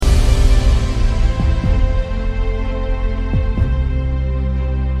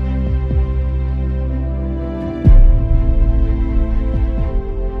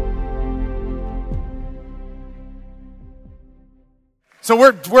So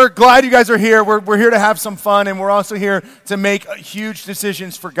we're glad you guys are here. We're here to have some fun, and we're also here to make huge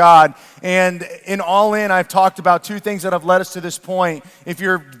decisions for God. And in All In, I've talked about two things that have led us to this point. If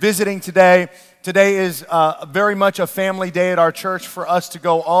you're visiting today is very much a family day at our church for us to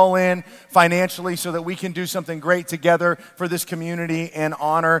go all in financially so that we can do something great together for this community and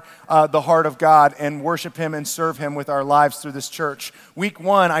honor the heart of God and worship Him and serve Him with our lives through this church. Week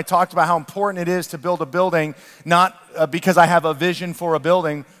 1, I talked about how important it is to build a building, not because I have a vision for a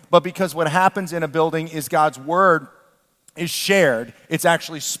building, but because what happens in a building is God's Word is shared, it's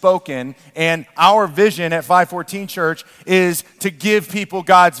actually spoken, and our vision at 514 Church is to give people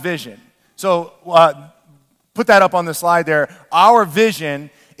God's vision. So put that up on the slide there. Our vision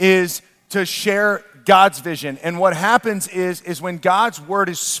is to share God's vision. And what happens is when God's word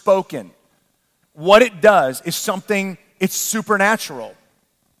is spoken, what it does is something, it's supernatural.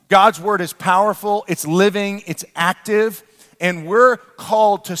 God's word is powerful, it's living, it's active, and we're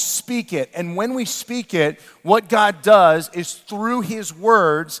called to speak it. And when we speak it, what God does is through His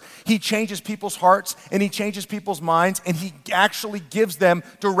words, He changes people's hearts and He changes people's minds, and He actually gives them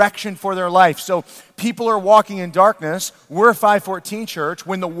direction for their life. So people are walking in darkness. We're 514 Church.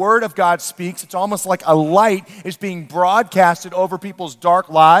 When the Word of God speaks, it's almost like a light is being broadcasted over people's dark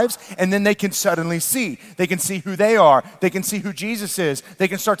lives, and then they can suddenly see. They can see who they are. They can see who Jesus is. They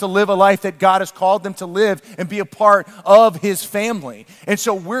can start to live a life that God has called them to live and be a part of His family. And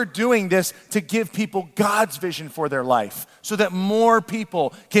so we're doing this to give people God's vision for their life so that more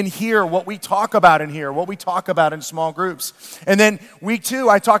people can hear what we talk about in here, what we talk about in small groups. And then week 2,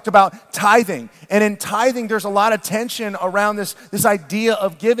 I talked about tithing. And in tithing, there's a lot of tension around this idea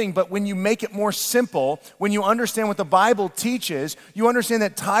of giving. But when you make it more simple, when you understand what the Bible teaches, you understand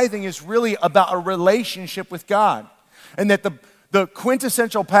that tithing is really about a relationship with God. And that the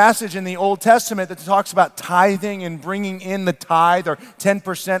quintessential passage in the Old Testament that talks about tithing and bringing in the tithe or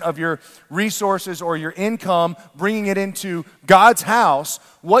 10% of your resources or your income, bringing it into God's house,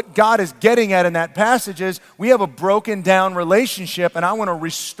 what God is getting at in that passage is we have a broken down relationship, and I want to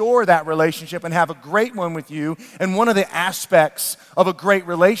restore that relationship and have a great one with you. And one of the aspects of a great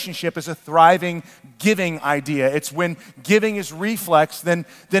relationship is a thriving giving idea. It's when giving is reflex, then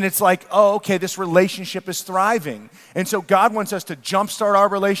it's like, oh, okay, this relationship is thriving. And so God wants us to jumpstart our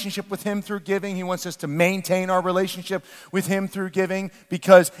relationship with Him through giving. He wants us to maintain our relationship with Him through giving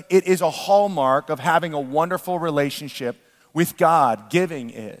because it is a hallmark of having a wonderful relationship with God. Giving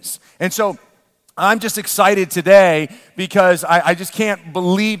is. And so I'm just excited today because I just can't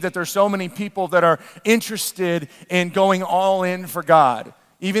believe that there's so many people that are interested in going all in for God.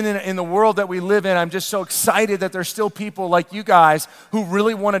 Even in the world that we live in, I'm just so excited that there's still people like you guys who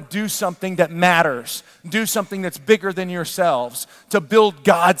really want to do something that matters, do something that's bigger than yourselves, to build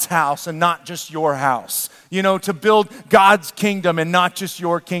God's house and not just your house. You know, to build God's kingdom and not just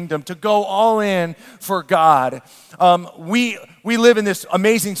your kingdom, to go all in for God. We live in this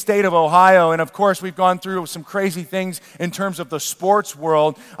amazing state of Ohio, and of course we've gone through some crazy things in terms of the sports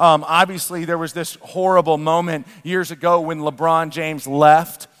world. Obviously there was this horrible moment years ago when LeBron James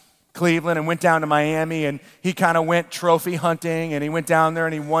left Cleveland and went down to Miami, and he kind of went trophy hunting, and he went down there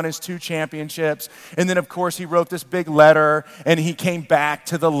and he won his 2 championships. And then of course he wrote this big letter and he came back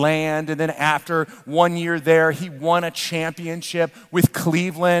to the land, and then after 1 year there he won a championship with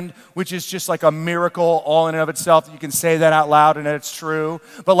Cleveland, which is just like a miracle all in and of itself. You can say that out loud and it's true.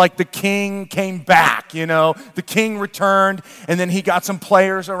 But like the king came back, you know, the king returned, and then he got some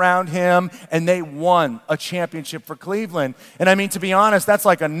players around him and they won a championship for Cleveland. And I mean, to be honest, that's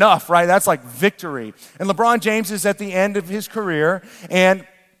like enough, right? That's like victory. And LeBron James is at the end of his career, and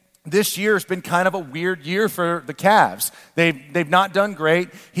this year has been kind of a weird year for the Cavs. They've not done great.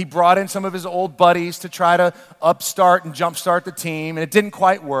 He brought in some of his old buddies to try to upstart and jumpstart the team, and it didn't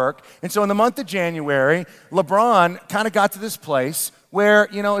quite work. And so in the month of January, LeBron kind of got to this place where,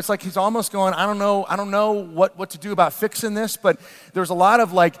 you know, it's like he's almost going, I don't know what to do about fixing this, but there's a lot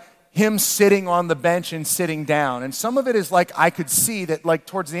of like him sitting on the bench and sitting down. And some of it is like I could see that like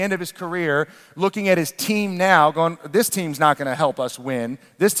towards the end of his career, looking at his team now, going, this team's not going to help us win.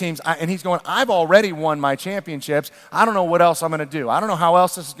 And he's going, I've already won my championships. I don't know what else I'm going to do. I don't know how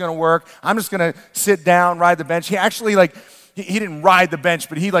else this is going to work. I'm just going to sit down, ride the bench. He actually he didn't ride the bench,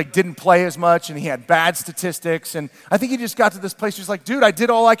 but he didn't play as much, and he had bad statistics. And I think he just got to this place where he's like, dude, I did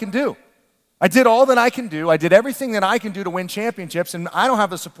all I can do. I did all that I can do. I did everything that I can do to win championships, and I don't have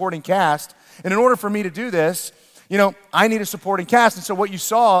the supporting cast. And in order for me to do this, you know, I need a supporting cast. And so what you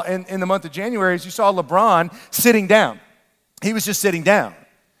saw in the month of January is you saw LeBron sitting down. He was just sitting down.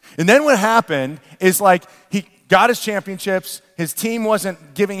 And then what happened is like he got his championships, His team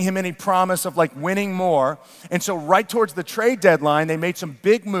wasn't giving him any promise of like winning more. And so right towards the trade deadline, they made some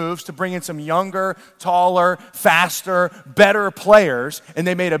big moves to bring in some younger, taller, faster, better players. And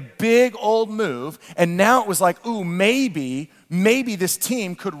they made a big old move. And now it was like, ooh, maybe this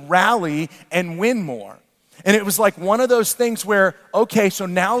team could rally and win more. And it was like one of those things where, okay, so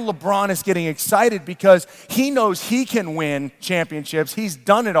now LeBron is getting excited because he knows he can win championships. He's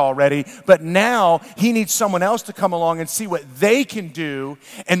done it already, but now he needs someone else to come along and see what they can do.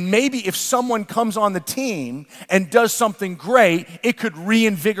 And maybe if someone comes on the team and does something great, it could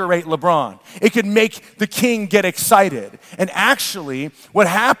reinvigorate LeBron. It could make the king get excited. And actually, what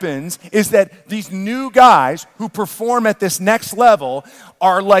happens is that these new guys who perform at this next level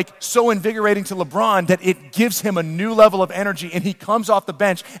are like so invigorating to LeBron that it gives him a new level of energy, and he comes off the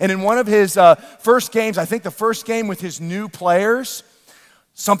bench. And in one of his first games, I think the first game with his new players,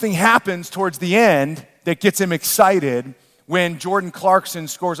 something happens towards the end that gets him excited when Jordan Clarkson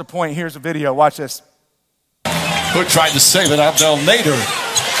scores a point. Here's a video. Watch this. Hood tried to save it. Abdel Nader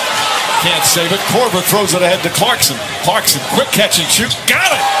can't save it. Korver throws it ahead to Clarkson. Clarkson, quick catch and shoot.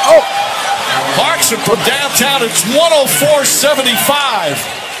 Got it! Oh! Clarkson from downtown, it's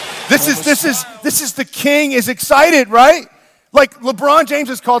 104-75. This is the king is excited, right? Like LeBron James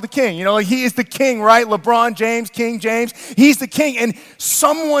is called the king. You know, like he is the king, right? LeBron James, King James, he's the king. And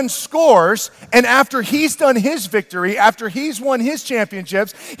someone scores, and after he's done his victory, after he's won his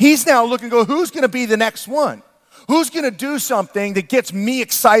championships, he's now looking to go, who's going to be the next one? Who's going to do something that gets me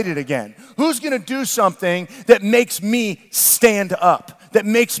excited again? Who's going to do something that makes me stand up? That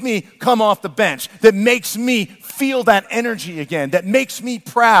makes me come off the bench, that makes me feel that energy again, that makes me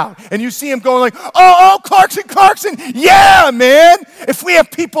proud. And you see him going like, oh, Clarkson, yeah, man. If we have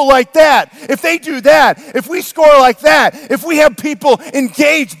people like that, if they do that, if we score like that, if we have people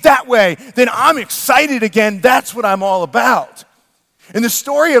engaged that way, then I'm excited again. That's what I'm all about. In the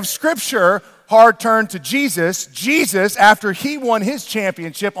story of Scripture, hard turn to Jesus. Jesus, after he won his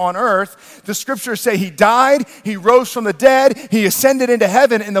championship on earth, the scriptures say he died, he rose from the dead, he ascended into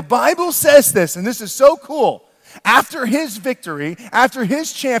heaven, and the Bible says this, and this is so cool. After his victory, after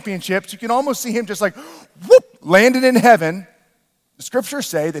his championships, you can almost see him just like, whoop, landed in heaven. The scriptures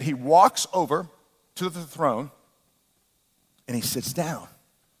say that he walks over to the throne and he sits down.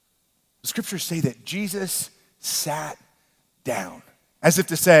 The scriptures say that Jesus sat down, as if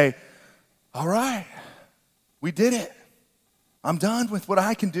to say, all right, we did it. I'm done with what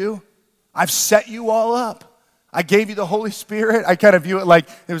I can do. I've set you all up. I gave you the Holy Spirit. I kind of view it like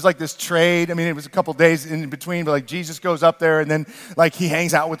it was like this trade. I mean, it was a couple days in between, but like Jesus goes up there and then like he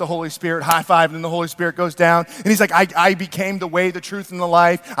hangs out with the Holy Spirit, high five, and then the Holy Spirit goes down. And he's like, I became the way, the truth, and the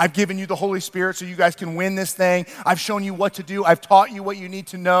life. I've given you the Holy Spirit so you guys can win this thing. I've shown you what to do. I've taught you what you need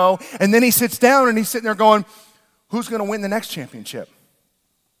to know. And then he sits down and he's sitting there going, who's going to win the next championship?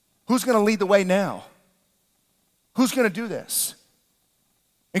 Who's going to lead the way now? Who's going to do this?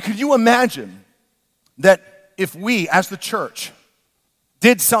 And could you imagine that if we, as the church,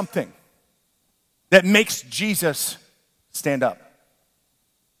 did something that makes Jesus stand up,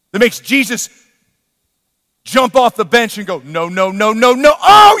 that makes Jesus jump off the bench and go, no.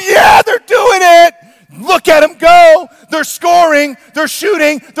 Oh, yeah, they're doing it. Look at them go. They're scoring. They're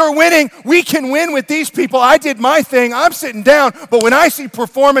shooting. They're winning. We can win with these people. I did my thing. I'm sitting down. But when I see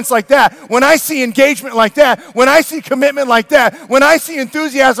performance like that, when I see engagement like that, when I see commitment like that, when I see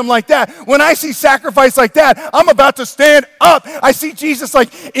enthusiasm like that, when I see sacrifice like that, I'm about to stand up. I see Jesus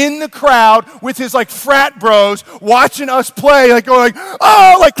like in the crowd with his like frat bros watching us play, like going like,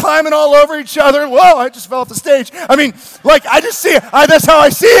 oh, like climbing all over each other. Whoa, I just fell off the stage. I mean, like I just see it. That's how I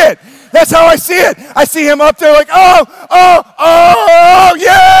see it. That's how I see it. I see him up there like, oh,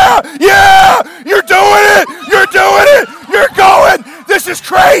 yeah, you're doing it, you're going. This is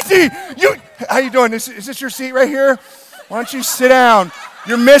crazy. How you doing? Is this your seat right here? Why don't you sit down?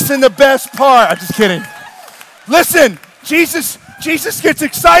 You're missing the best part. I'm just kidding. Listen, Jesus gets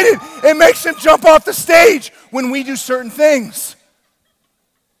excited. It makes him jump off the stage when we do certain things.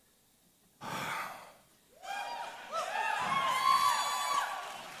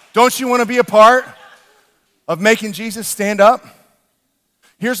 Don't you want to be a part of making Jesus stand up?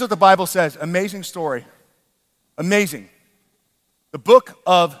 Here's what the Bible says. Amazing story. Amazing. The book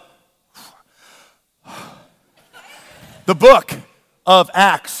of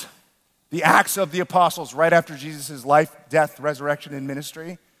Acts. The Acts of the Apostles, right after Jesus' life, death, resurrection, and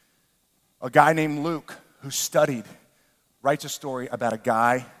ministry. A guy named Luke, who studied, writes a story about a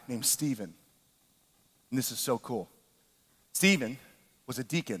guy named Stephen. And this is so cool. Stephen was a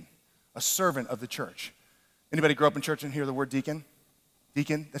deacon, a servant of the church. Anybody grow up in church and hear the word deacon?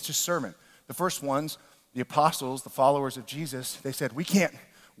 Deacon, that's just servant. The first ones the apostles, the followers of Jesus, they said, we can't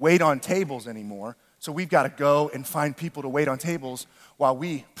wait on tables anymore, so we've got to go and find people to wait on tables while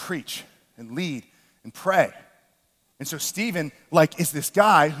we preach and lead and pray. And so Stephen, is this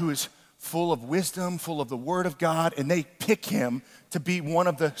guy who is full of wisdom, full of the word of God, and they pick him to be one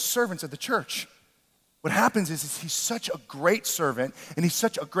of the servants of the church. What happens is he's such a great servant, and he's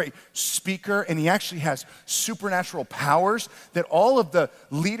such a great speaker, and he actually has supernatural powers that all of the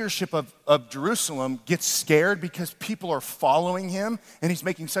leadership of Jerusalem gets scared because people are following him, and he's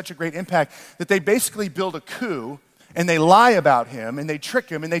making such a great impact that they basically build a coup, and they lie about him, and they trick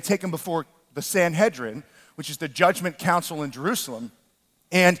him, and they take him before the Sanhedrin, which is the judgment council in Jerusalem,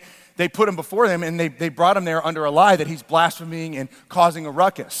 and they put him before them, and they brought him there under a lie that he's blaspheming and causing a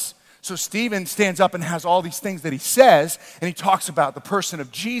ruckus. So Stephen stands up and has all these things that he says, and he talks about the person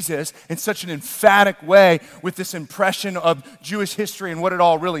of Jesus in such an emphatic way with this impression of Jewish history and what it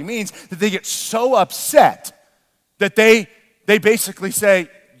all really means that they get so upset that they basically say,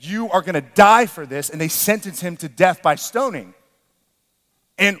 you are going to die for this, and they sentence him to death by stoning.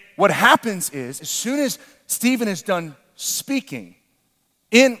 And what happens is, as soon as Stephen is done speaking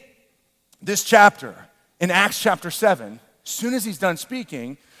in this chapter, in Acts chapter 7, as soon as he's done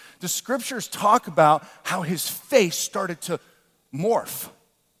speaking, the scriptures talk about how his face started to morph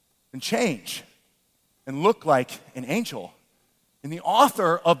and change and look like an angel. And the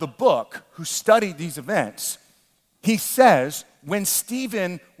author of the book who studied these events, he says when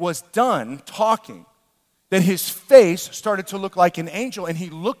Stephen was done talking, that his face started to look like an angel, and he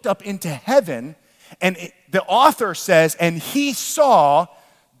looked up into heaven, and the author says, and he saw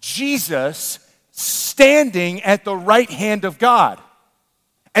Jesus standing at the right hand of God.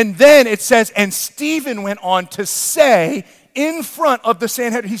 And then it says, and Stephen went on to say in front of the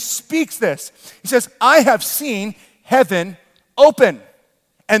Sanhedrin, he speaks this. He says, I have seen heaven open,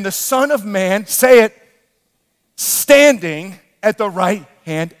 and the Son of Man, say it, standing at the right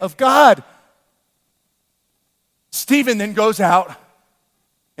hand of God. Stephen then goes out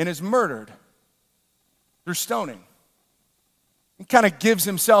and is murdered through stoning. He kind of gives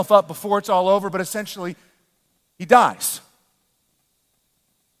himself up before it's all over, but essentially he dies.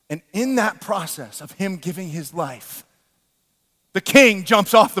 And in that process of him giving his life, the king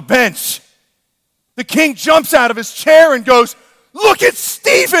jumps off the bench. The king jumps out of his chair and goes, look at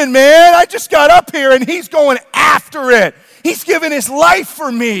Stephen, man. I just got up here and he's going after it. He's giving his life for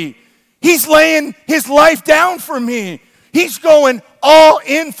me. He's laying his life down for me. He's going all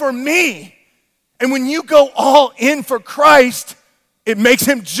in for me. And when you go all in for Christ, it makes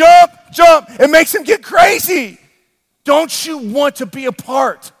him jump. It makes him get crazy. Don't you want to be a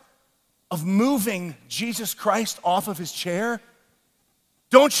part of moving Jesus Christ off of his chair?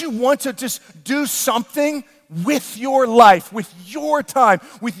 Don't you want to just do something with your life, with your time,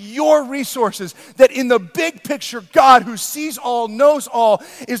 with your resources, that in the big picture, God, who sees all, knows all,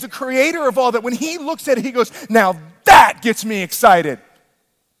 is the creator of all, that when he looks at it, he goes, now that gets me excited.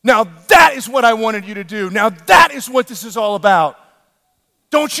 Now that is what I wanted you to do. Now that is what this is all about.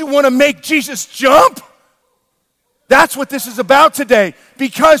 Don't you want to make Jesus jump? That's what this is about today.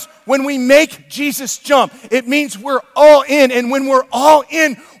 Because when we make Jesus jump, it means we're all in. And when we're all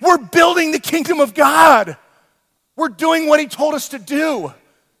in, we're building the kingdom of God. We're doing what he told us to do.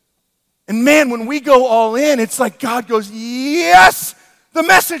 And man, when we go all in, it's like God goes, yes, the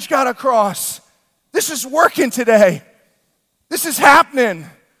message got across. This is working today. This is happening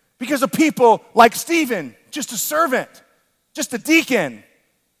because of people like Stephen, just a servant, just a deacon,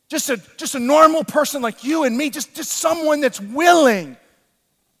 just a normal person like you and me, just someone that's willing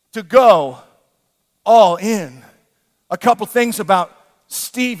to go all in. A couple things about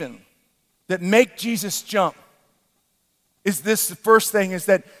Stephen that make Jesus jump is this. The first thing is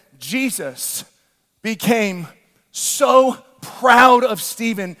that Jesus became so proud of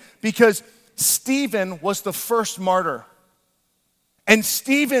Stephen because Stephen was the first martyr. And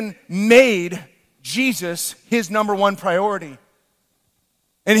Stephen made Jesus his number one priority.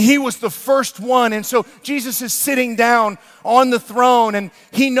 And he was the first one. And so Jesus is sitting down on the throne, and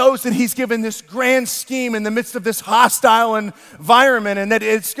he knows that he's given this grand scheme in the midst of this hostile environment, and that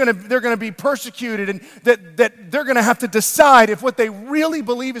they're going to be persecuted, and that they're going to have to decide if what they really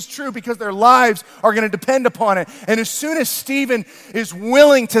believe is true because their lives are going to depend upon it. And as soon as Stephen is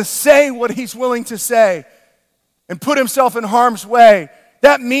willing to say what he's willing to say and put himself in harm's way,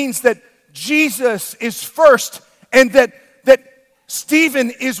 that means that Jesus is first, and that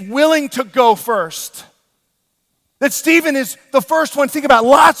Stephen is willing to go first. That Stephen is the first one. Think about it.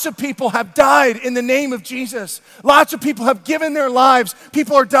 Lots of people have died in the name of Jesus. Lots of people have given their lives.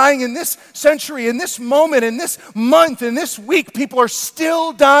 People are dying in this century, in this moment, in this month, in this week. People are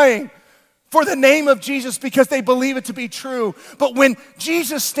still dying for the name of Jesus because they believe it to be true. But when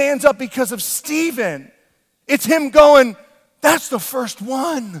Jesus stands up because of Stephen, it's him going, that's the first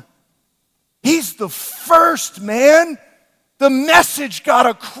one. He's the first, man. The message got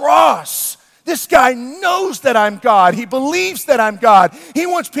across. This guy knows that I'm God. He believes that I'm God. He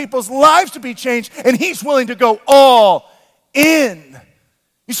wants people's lives to be changed, and he's willing to go all in.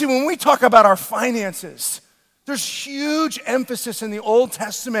 You see, when we talk about our finances, there's huge emphasis in the Old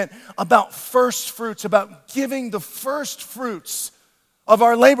Testament about first fruits, about giving the first fruits of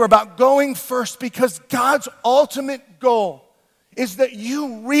our labor, about going first, because God's ultimate goal is that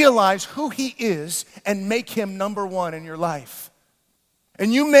you realize who he is and make him number one in your life.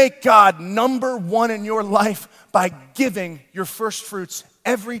 And you make God number one in your life by giving your first fruits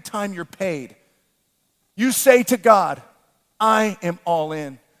every time you're paid. You say to God, I am all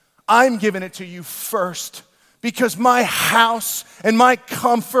in. I'm giving it to you first. Because my house and my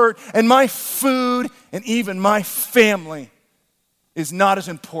comfort and my food and even my family is not as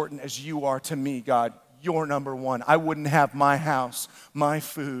important as you are to me, God. You're number one. I wouldn't have my house, my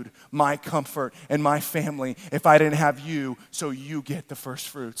food, my comfort, and my family if I didn't have you, so you get the first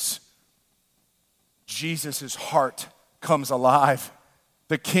fruits. Jesus' heart comes alive.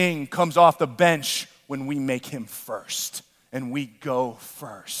 The king comes off the bench when we make him first and we go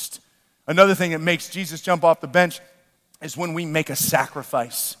first. Another thing that makes Jesus jump off the bench is when we make a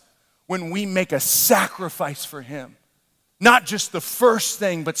sacrifice. When we make a sacrifice for him. Not just the first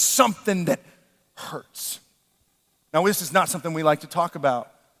thing, but something that hurts. Now, this is not something we like to talk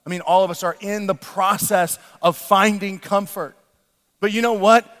about. I mean, all of us are in the process of finding comfort. But you know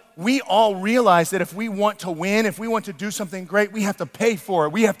what? We all realize that if we want to win, if we want to do something great, we have to pay for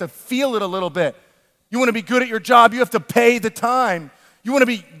it. We have to feel it a little bit. You want to be good at your job, you have to pay the time. You want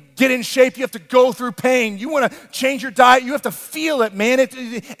to get in shape, you have to go through pain. You want to change your diet, you have to feel it, man.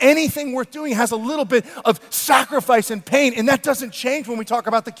 Anything worth doing has a little bit of sacrifice and pain, and that doesn't change when we talk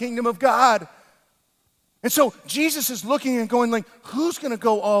about the kingdom of God. And so Jesus is looking and going like, who's going to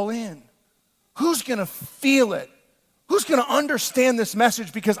go all in? Who's going to feel it? Who's going to understand this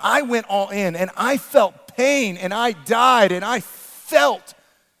message? Because I went all in, and I felt pain, and I died, and I felt,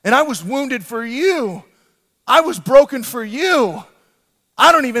 and I was wounded for you. I was broken for you.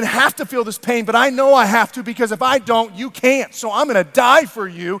 I don't even have to feel this pain, but I know I have to, because if I don't, you can't. So I'm going to die for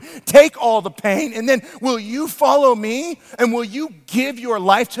you, take all the pain, and then will you follow me? And will you give your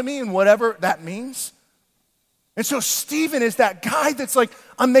life to me and whatever that means? And so Stephen is that guy that's like,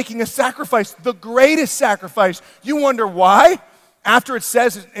 I'm making a sacrifice, the greatest sacrifice. You wonder why? After it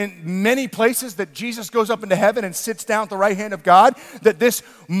says in many places that Jesus goes up into heaven and sits down at the right hand of God, that this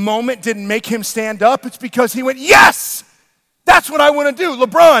moment didn't make him stand up. It's because he went, yes! That's what I want to do.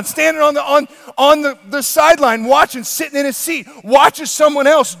 LeBron standing on the sideline watching, sitting in his seat, watches someone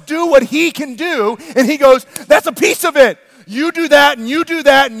else do what he can do, and he goes, that's a piece of it. You do that, and you do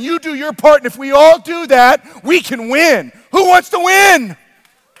that, and you do your part, and if we all do that, we can win. Who wants to win?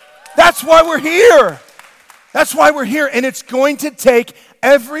 That's why we're here. That's why we're here, and it's going to take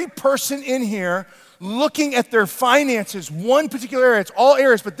every person in here looking at their finances, one particular area, it's all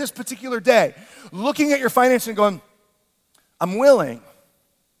areas, but this particular day, looking at your finances and going, I'm willing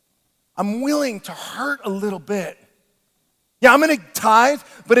to hurt a little bit. Yeah, I'm going to tithe,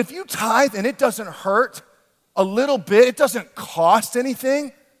 but if you tithe and it doesn't hurt a little bit, it doesn't cost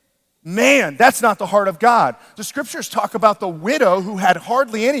anything, man, that's not the heart of God. The scriptures talk about the widow who had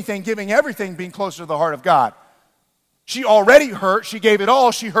hardly anything, giving everything, being closer to the heart of God. She already hurt, she gave it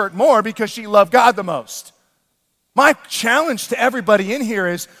all, she hurt more because she loved God the most. My challenge to everybody in here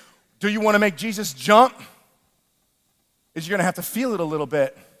is, do you want to make Jesus jump? Is you're going to have to feel it a little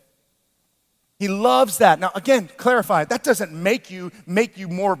bit. He loves that. Now, again, clarify, that doesn't make you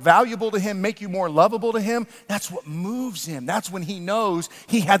more valuable to him, make you more lovable to him. That's what moves him. That's when he knows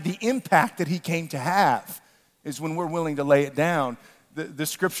he had the impact that he came to have, is when we're willing to lay it down. The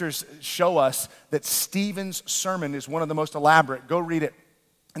scriptures show us that Stephen's sermon is one of the most elaborate. Go read it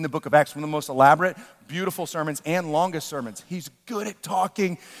in the book of Acts, one of the most elaborate, beautiful sermons and longest sermons. He's good at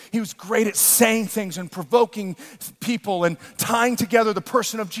talking. He was great at saying things and provoking people and tying together the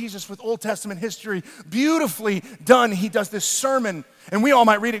person of Jesus with Old Testament history. Beautifully done. He does this sermon, and we all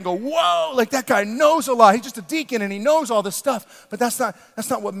might read it and go, whoa, like that guy knows a lot. He's just a deacon, and he knows all this stuff. But that's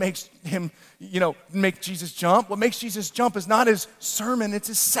not what makes him, make Jesus jump. What makes Jesus jump is not his sermon, it's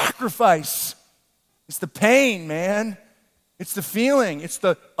his sacrifice. It's the pain, man. It's the feeling, it's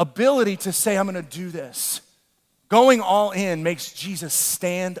the ability to say, I'm going to do this. Going all in makes Jesus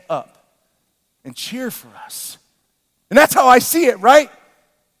stand up and cheer for us. And that's how I see it, right?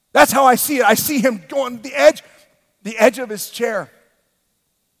 That's how I see it. I see him going the edge of his chair.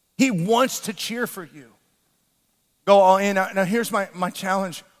 He wants to cheer for you. Go all in. Now here's my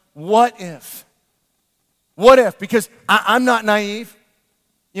challenge. What if? What if? Because I'm not naive.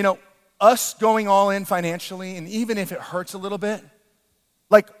 You know, us going all in financially, and even if it hurts a little bit,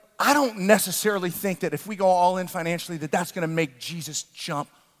 like, I don't necessarily think that if we go all in financially that that's going to make Jesus jump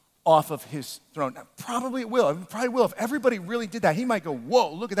off of his throne. Now, probably it will. It probably will. If everybody really did that, he might go,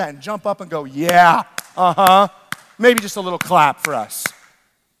 whoa, look at that, and jump up and go, yeah, maybe just a little clap for us.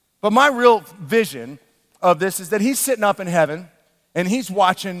 But my real vision of this is that he's sitting up in heaven, and he's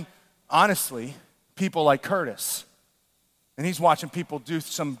watching, honestly, people like Curtis. And he's watching people do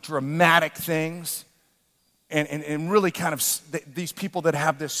some dramatic things. And really kind of these people that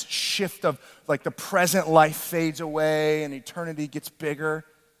have this shift of like the present life fades away and eternity gets bigger.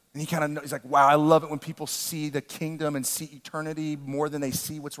 And he's like, wow, I love it when people see the kingdom and see eternity more than they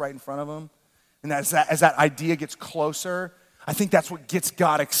see what's right in front of them. And as that idea gets closer, I think that's what gets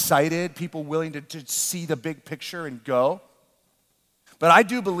God excited, people willing to see the big picture and go. But I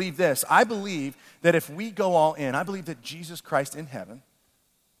do believe this. I believe that if we go all in, I believe that Jesus Christ in heaven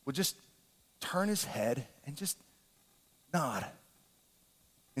would just turn his head and just nod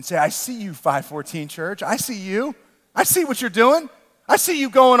and say, I see you, 514 Church. I see you. I see what you're doing. I see you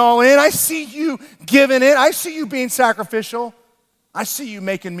going all in. I see you giving it. I see you being sacrificial. I see you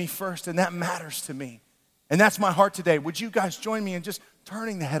making me first, and that matters to me. And that's my heart today. Would you guys join me in just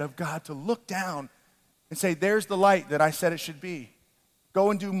turning the head of God to look down and say, there's the light that I said it should be. Go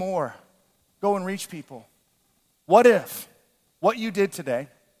and do more. Go and reach people. What if what you did today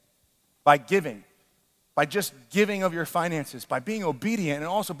by giving, by just giving of your finances, by being obedient and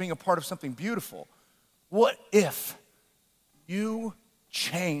also being a part of something beautiful, what if you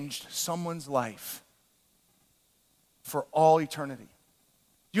changed someone's life for all eternity?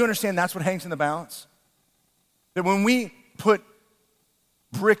 Do you understand that's what hangs in the balance? That when we put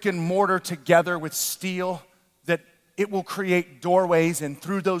brick and mortar together with steel, that it will create doorways, and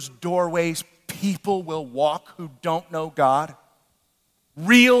through those doorways, people will walk who don't know God.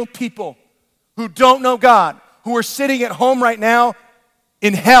 Real people who don't know God, who are sitting at home right now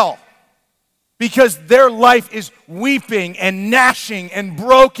in hell because their life is weeping and gnashing and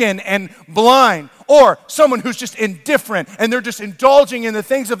broken and blind. Or someone who's just indifferent and they're just indulging in the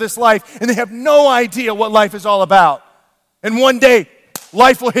things of this life and they have no idea what life is all about. And one day,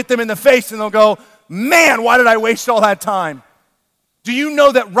 life will hit them in the face and they'll go, man, why did I waste all that time? Do you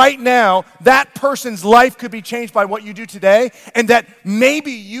know that right now, that person's life could be changed by what you do today, and that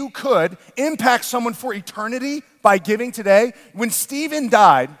maybe you could impact someone for eternity by giving today? When Stephen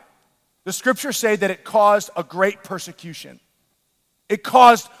died, the scriptures say that it caused a great persecution. It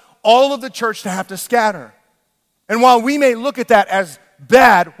caused all of the church to have to scatter. And while we may look at that as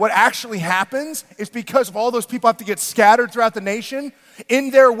bad, what actually happens is because of all those people have to get scattered throughout the nation, in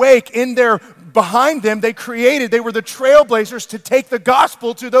their wake, behind them, they were the trailblazers to take the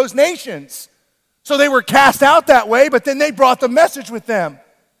gospel to those nations. So they were cast out that way, but then they brought the message with them.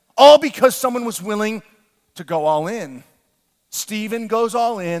 All because someone was willing to go all in. Stephen goes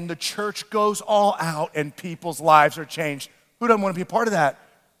all in, the church goes all out, and people's lives are changed. Who doesn't want to be a part of that?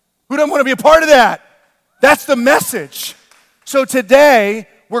 Who doesn't want to be a part of that? That's the message. So today,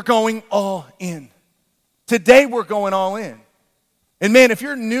 we're going all in. Today, we're going all in. And man, if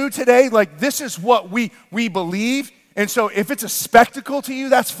you're new today, like this is what we believe. And so if it's a spectacle to you,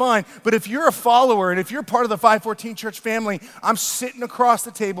 that's fine. But if you're a follower and if you're part of the 514 Church family, I'm sitting across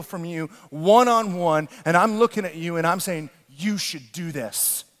the table from you, one-on-one, and I'm looking at you and I'm saying, you should do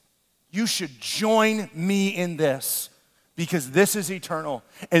this. You should join me in this because this is eternal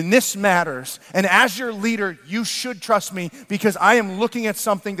and this matters. And as your leader, you should trust me because I am looking at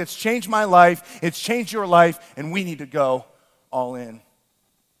something that's changed my life, it's changed your life, and we need to go all in.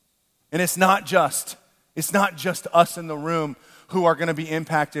 And it's not just us in the room who are going to be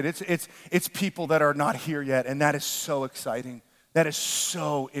impacted. It's people that are not here yet, and that is so exciting. That is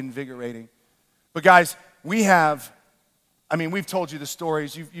so invigorating. But guys, we've told you the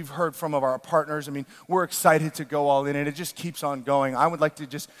stories. You've heard from our partners. We're excited to go all in, and it just keeps on going. I would like to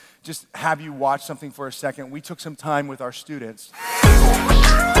just have you watch something for a second. We took some time with our students.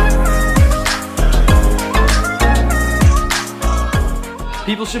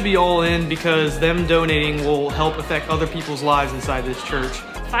 People should be all in because them donating will help affect other people's lives inside this church.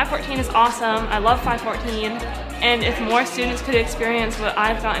 514 is awesome. I love 514. And if more students could experience what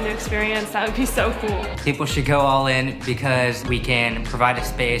I've gotten to experience, that would be so cool. People should go all in because we can provide a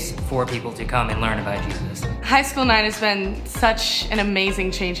space for people to come and learn about Jesus. High school night has been such an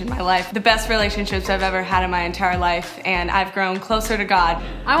amazing change in my life. The best relationships I've ever had in my entire life, and I've grown closer to God.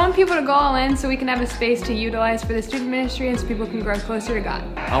 I want people to go all in so we can have a space to utilize for the student ministry and so people can grow closer to God.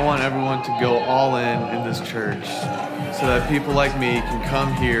 I want everyone to go all in this church so that people like me can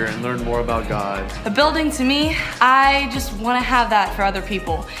come here and learn more about God. A building, to me, I just want to have that for other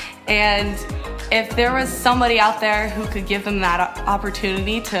people. And if there was somebody out there who could give them that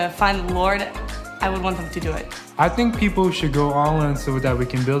opportunity to find the Lord, I would want them to do it. I think people should go all in so that we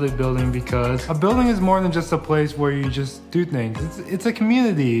can build a building, because a building is more than just a place where you just do things. It's a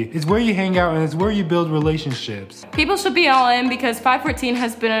community. It's where you hang out and it's where you build relationships. People should be all in because 514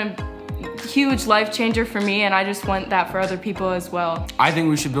 has been a huge life changer for me, and I just want that for other people as well. I think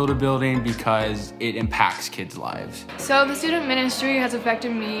we should build a building because it impacts kids' lives. So the student ministry has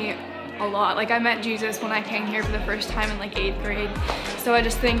affected me a lot. Like, I met Jesus when I came here for the first time in like 8th grade. So I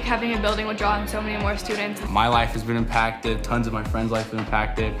just think having a building will draw in so many more students. My life has been impacted. Tons of my friends' life have been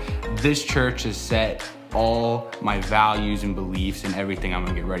impacted. This church has set all my values and beliefs and everything I'm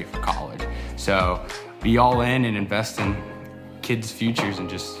gonna get ready for college. So be all in and invest in kids' futures and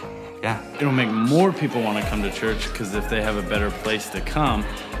just, yeah. It'll make more people want to come to church because if they have a better place to come,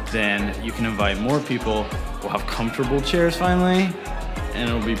 then you can invite more people. We'll have comfortable chairs finally, and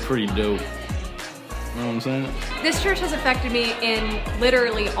it'll be pretty dope. You know what I'm saying? This church has affected me in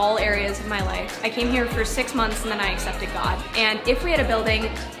literally all areas of my life. I came here for 6 months and then I accepted God. And if we had a building,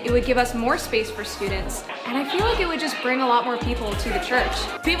 it would give us more space for students. And I feel like it would just bring a lot more people to the church.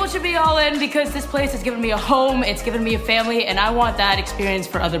 People should be all in because this place has given me a home, it's given me a family, and I want that experience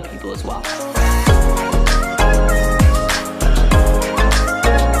for other people as well.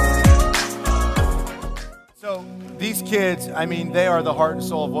 So these kids, I mean, they are the heart and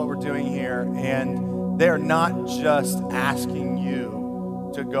soul of what we're doing here, and they are not just asking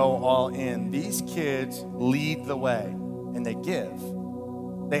you to go all in. These kids lead the way, and they give.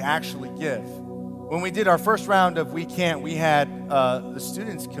 They actually give. When we did our first round of We Can't, we had the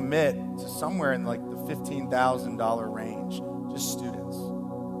students commit to somewhere in like the $15,000 range, just students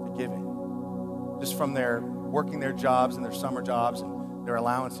to giving. Just from their working their jobs and their summer jobs and their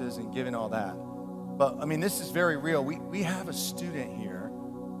allowances and giving all that. But, I mean, this is very real. We have a student here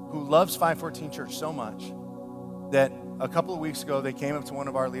who loves 514 Church so much that a couple of weeks ago they came up to one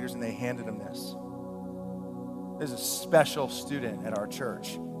of our leaders and they handed him this. This is a special student at our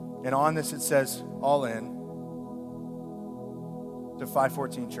church. And on this it says, all in to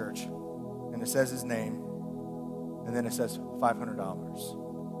 514 Church. And it says his name. And then it says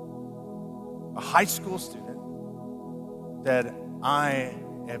 $500. A high school student said, I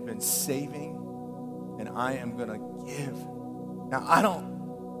have been saving and I am going to give. Now,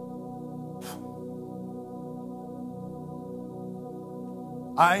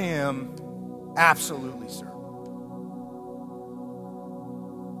 I am absolutely certain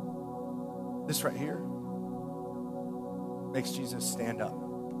this right here makes Jesus stand up.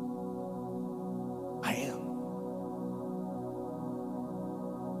 I am.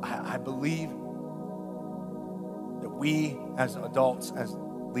 I believe that we as adults, as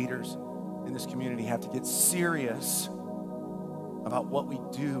leaders in this community, have to get serious about what we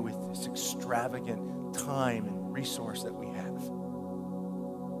do with this extravagant time and resource that we have.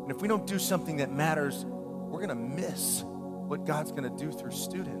 And if we don't do something that matters, we're going to miss what God's going to do through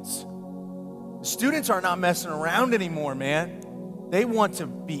students. Students are not messing around anymore, man. They want to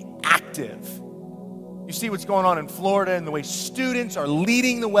be active. You see what's going on in Florida and the way students are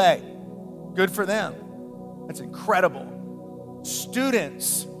leading the way. Good for them. That's incredible.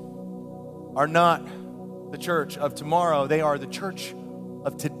 Students are not the church of tomorrow. They are the church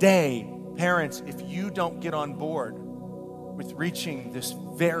of today. Parents, if you don't get on board with reaching this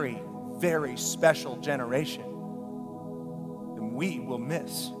very, very special generation, then we will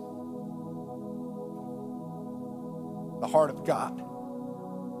miss the heart of God.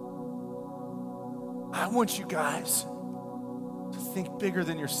 I want you guys to think bigger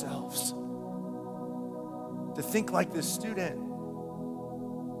than yourselves, to think like this student,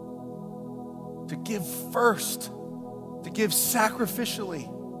 to give first, to give sacrificially,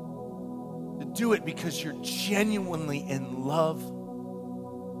 to do it because you're genuinely in love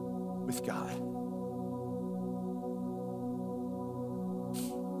with God.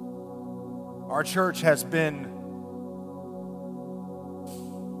 Our church has been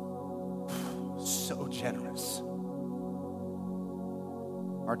so generous.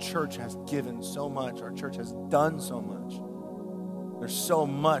 Our church has given so much. Our church has done so much. There's so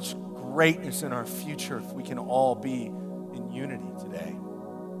much greatness in our future if we can all be in unity today.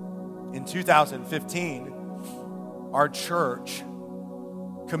 In 2015, our church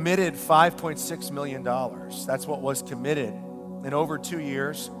committed $5.6 million. That's what was committed. And over 2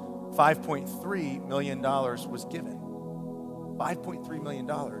 years, $5.3 million was given. $5.3 million.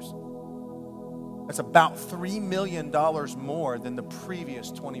 That's about $3 million more than the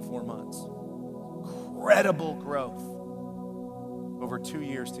previous 24 months. Incredible growth over 2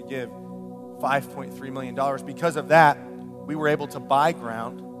 years to give $5.3 million. Because of that, we were able to buy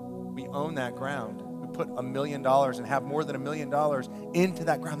ground. We own that ground. We put $1 million and have more than $1 million into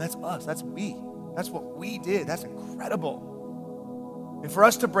that ground. That's us. That's we. That's what we did. That's incredible. And for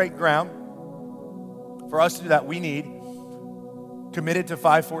us to break ground, for us to do that, we need Committed to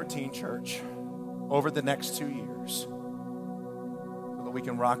 514 Church over the next 2 years so that we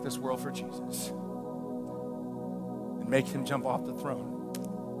can rock this world for Jesus and make him jump off the throne.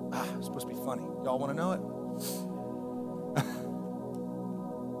 It's supposed to be funny. Y'all want to know it?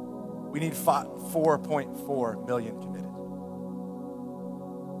 We need 4.4 million committed.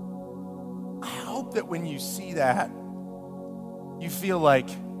 I hope that when you see that, you feel like,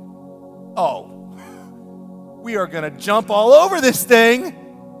 oh, we are going to jump all over this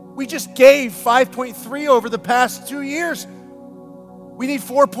thing. We just gave 5.3 over the past 2 years. We need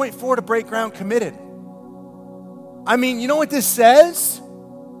 4.4 to break ground committed. I mean, you know what this says?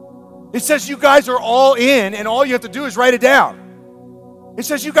 It says you guys are all in, and all you have to do is write it down. It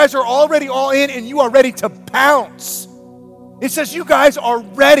says you guys are already all in, and you are ready to pounce. It says you guys are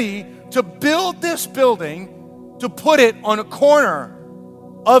ready to build this building, to put it on a corner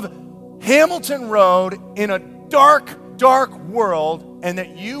of Hamilton Road in a dark, dark world, and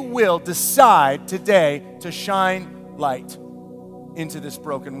that you will decide today to shine light into this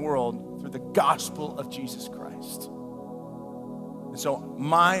broken world through the gospel of Jesus Christ. And so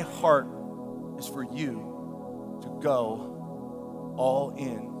my heart is for you to go all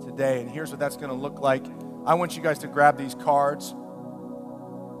in today. And here's what that's going to look like. I want you guys to grab these cards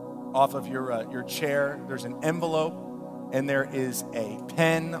off of your chair. There's an envelope, and there is a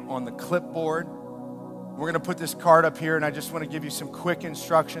pen on the clipboard. We're going to put this card up here, and I just want to give you some quick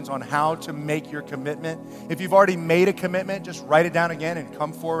instructions on how to make your commitment. If you've already made a commitment, just write it down again and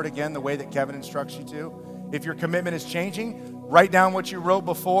come forward again the way that Kevin instructs you to. If your commitment is changing, write down what you wrote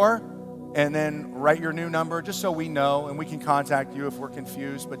before, and then write your new number just so we know, and we can contact you if we're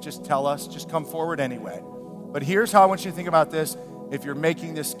confused, but just tell us, just come forward anyway. But here's how I want you to think about this. If you're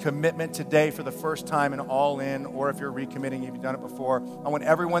making this commitment today for the first time and all in, or if you're recommitting, if you've done it before, I want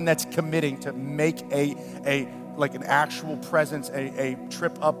everyone that's committing to make like an actual presence, a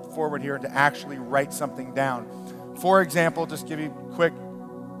trip up forward here, and to actually write something down. For example, just give you quick,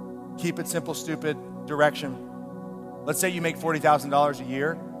 keep it simple, stupid direction. Let's say you make $40,000 a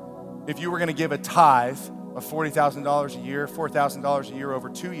year. If you were going to give a tithe of $40,000 a year, $4,000 a year over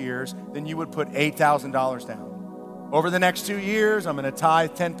 2 years, then you would put $8,000 down. Over the next 2 years, I'm going to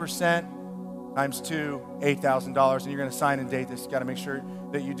tithe 10% times 2, $8,000, and you're going to sign and date this. You got to make sure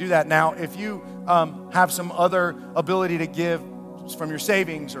that you do that. Now, if you have some other ability to give from your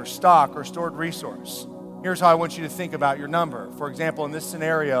savings or stock or stored resource, here's how I want you to think about your number. For example, in this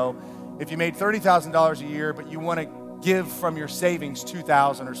scenario, if you made $30,000 a year, but you want to give from your savings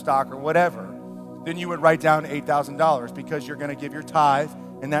 $2,000 or stock or whatever, then you would write down $8,000 because you're going to give your tithe,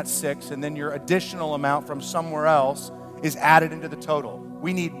 and that's $6,000, and then your additional amount from somewhere else is added into the total.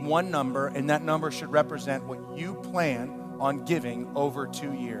 We need one number, and that number should represent what you plan on giving over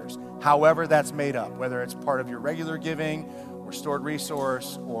 2 years. However that's made up, whether it's part of your regular giving or stored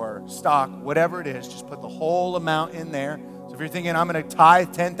resource or stock, whatever it is, just put the whole amount in there. So if you're thinking, I'm going to tithe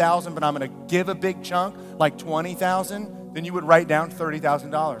 $10,000, but I'm going to give a big chunk, like $20,000, then you would write down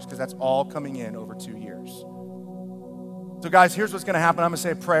 $30,000 because that's all coming in over 2 years. So guys, here's what's going to happen. I'm going to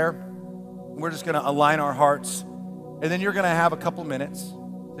say a prayer. We're just going to align our hearts. And then you're going to have a couple minutes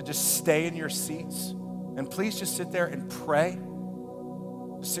to just stay in your seats. And please just sit there and pray.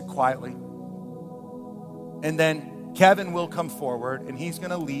 Just sit quietly. And then Kevin will come forward, and he's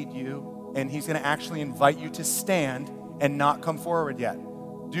going to lead you, and he's going to actually invite you to stand and not come forward yet.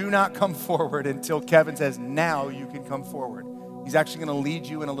 Do not come forward until Kevin says, now you can come forward. He's actually going to lead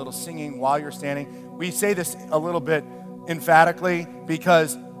you in a little singing while you're standing. We say this a little bit emphatically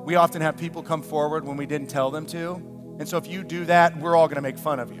because we often have people come forward when we didn't tell them to. And so if you do that, we're all going to make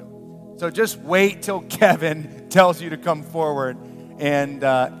fun of you. So just wait till Kevin tells you to come forward. And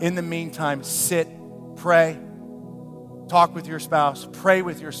in the meantime, sit, pray, talk with your spouse, pray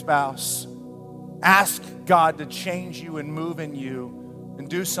with your spouse. Ask God to change you and move in you and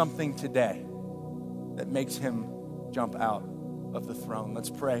do something today that makes him jump out of the throne. Let's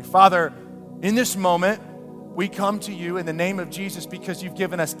pray. Father, in this moment, we come to you in the name of Jesus because you've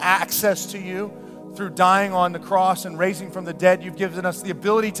given us access to you through dying on the cross and raising from the dead, you've given us the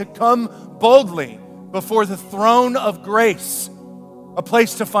ability to come boldly before the throne of grace, a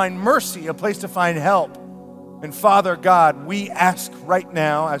place to find mercy, a place to find help. And Father God, we ask right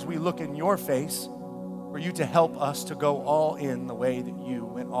now, as we look in your face, for you to help us to go all in the way that you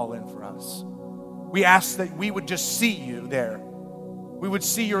went all in for us. We ask that we would just see you there. We would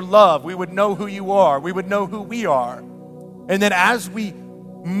see your love. We would know who you are. We would know who we are. And then as we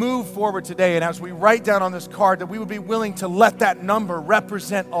move forward today and as we write down on this card, that we would be willing to let that number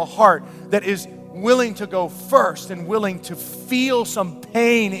represent a heart that is willing to go first and willing to feel some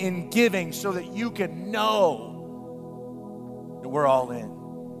pain in giving so that you can know that we're all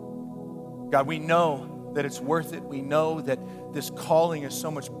in. God, we know that it's worth it. We know that this calling is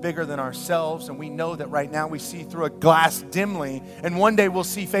so much bigger than ourselves, and we know that right now we see through a glass dimly, and one day we'll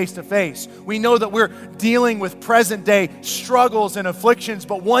see face to face. We know that we're dealing with present day struggles and afflictions,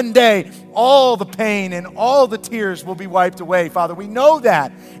 but one day all the pain and all the tears will be wiped away, Father. We know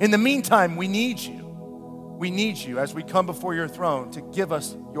that. In the meantime, we need you. We need you as we come before your throne to give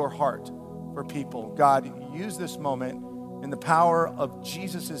us your heart for people. God, use this moment in the power of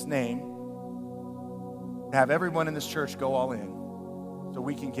Jesus' name, have everyone in this church go all in so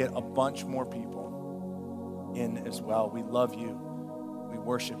we can get a bunch more people in as well. We love you. We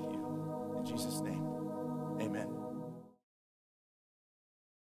worship you. In Jesus' name.